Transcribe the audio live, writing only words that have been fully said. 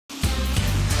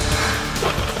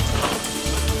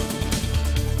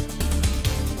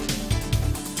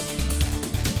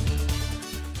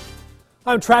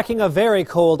I'm tracking a very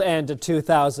cold end to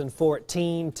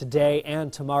 2014. Today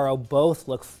and tomorrow both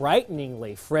look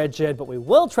frighteningly frigid, but we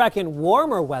will track in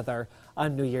warmer weather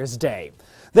on New Year's Day.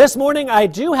 This morning, I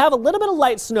do have a little bit of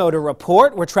light snow to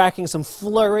report. We're tracking some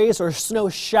flurries or snow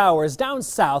showers down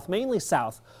south, mainly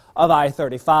south of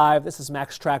I-35. This is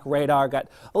Max Track Radar. Got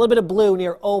a little bit of blue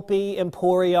near Opie,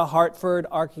 Emporia, Hartford,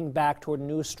 arcing back toward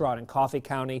New Straught and Coffee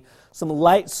County. Some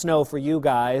light snow for you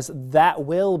guys. That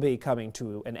will be coming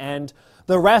to an end.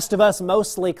 The rest of us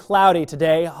mostly cloudy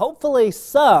today. Hopefully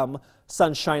some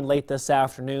sunshine late this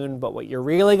afternoon, but what you're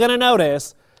really going to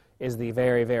notice is the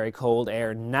very, very cold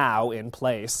air now in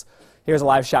place. Here's a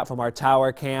live shot from our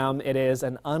tower cam. It is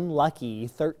an unlucky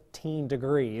 13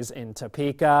 degrees in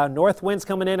Topeka. North winds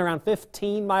coming in around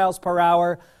 15 miles per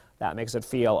hour. That makes it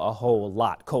feel a whole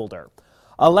lot colder.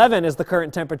 11 is the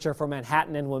current temperature for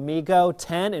Manhattan and Wamego,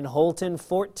 10 in Holton,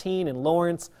 14 in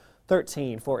Lawrence,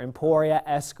 13 for Emporia,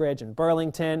 Eskridge, and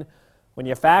Burlington. When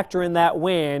you factor in that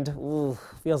wind,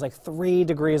 feels like 3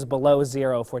 degrees below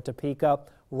zero for Topeka,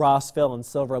 Rossville, and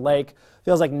Silver Lake.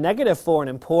 Feels like -4 in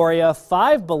Emporia,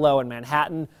 5 below in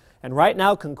Manhattan. And right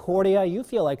now, Concordia, you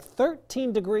feel like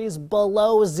 13 degrees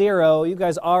below zero. You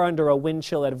guys are under a wind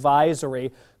chill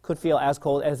advisory. Could feel as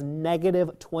cold as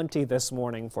 -20 this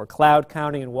morning for Cloud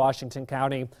County and Washington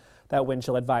County. That wind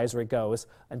chill advisory goes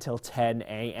until 10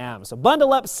 a.m. So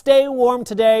bundle up, stay warm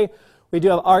today. We do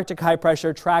have Arctic high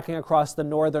pressure tracking across the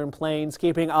northern plains,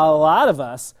 keeping a lot of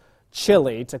us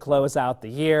chilly to close out the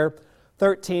year.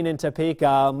 13 in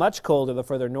Topeka, much colder the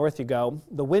further north you go.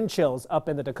 The wind chills up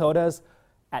in the Dakotas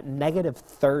at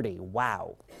 -30.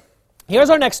 Wow. Here's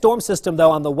our next storm system,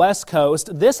 though, on the west coast.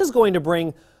 This is going to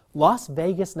bring Las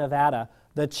Vegas, Nevada,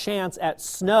 the chance at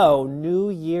snow New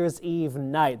Year's Eve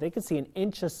night. They could see an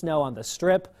inch of snow on the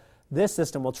Strip. This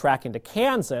system will track into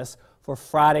Kansas for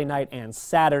Friday night and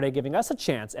Saturday, giving us a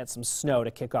chance at some snow to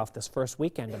kick off this first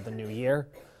weekend of the new year.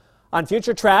 On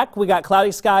Future Track, we got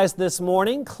cloudy skies this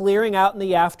morning, clearing out in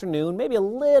the afternoon. Maybe a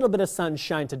little bit of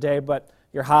sunshine today, but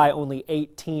your high only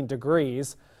 18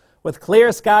 degrees. With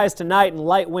clear skies tonight and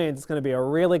light winds, it's going to be a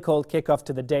really cold kickoff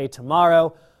to the day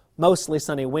tomorrow. Mostly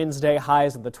sunny Wednesday,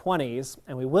 highs in the 20s.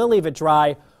 And we will leave it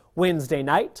dry Wednesday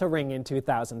night to ring in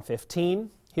 2015.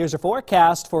 Here's your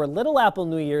forecast for Little Apple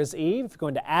New Year's Eve. If you're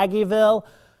going to Aggieville,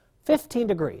 15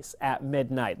 degrees at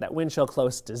midnight. That wind chill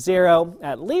close to zero.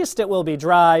 At least it will be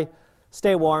dry.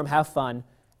 Stay warm, have fun,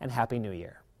 and Happy New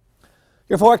Year.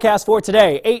 Your forecast for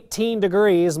today, 18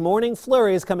 degrees. Morning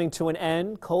flurries coming to an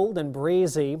end. Cold and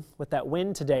breezy. With that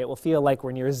wind today, it will feel like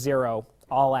we're near zero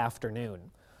all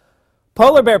afternoon.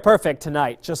 Polar bear perfect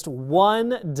tonight. Just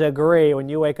 1 degree when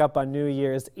you wake up on New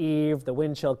Year's Eve. The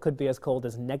wind chill could be as cold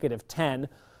as -10.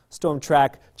 Storm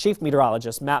Track Chief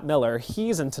Meteorologist Matt Miller,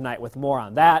 he's in tonight with more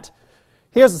on that.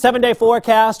 Here's the 7-day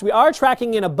forecast. We are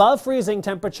tracking in above freezing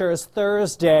temperatures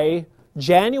Thursday,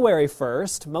 January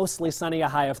 1st. Mostly sunny, a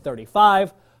high of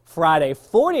 35. Friday,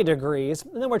 40 degrees.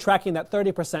 And then we're tracking that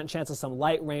 30% chance of some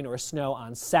light rain or snow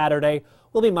on Saturday.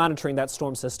 We'll be monitoring that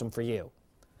storm system for you.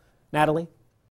 Natalie?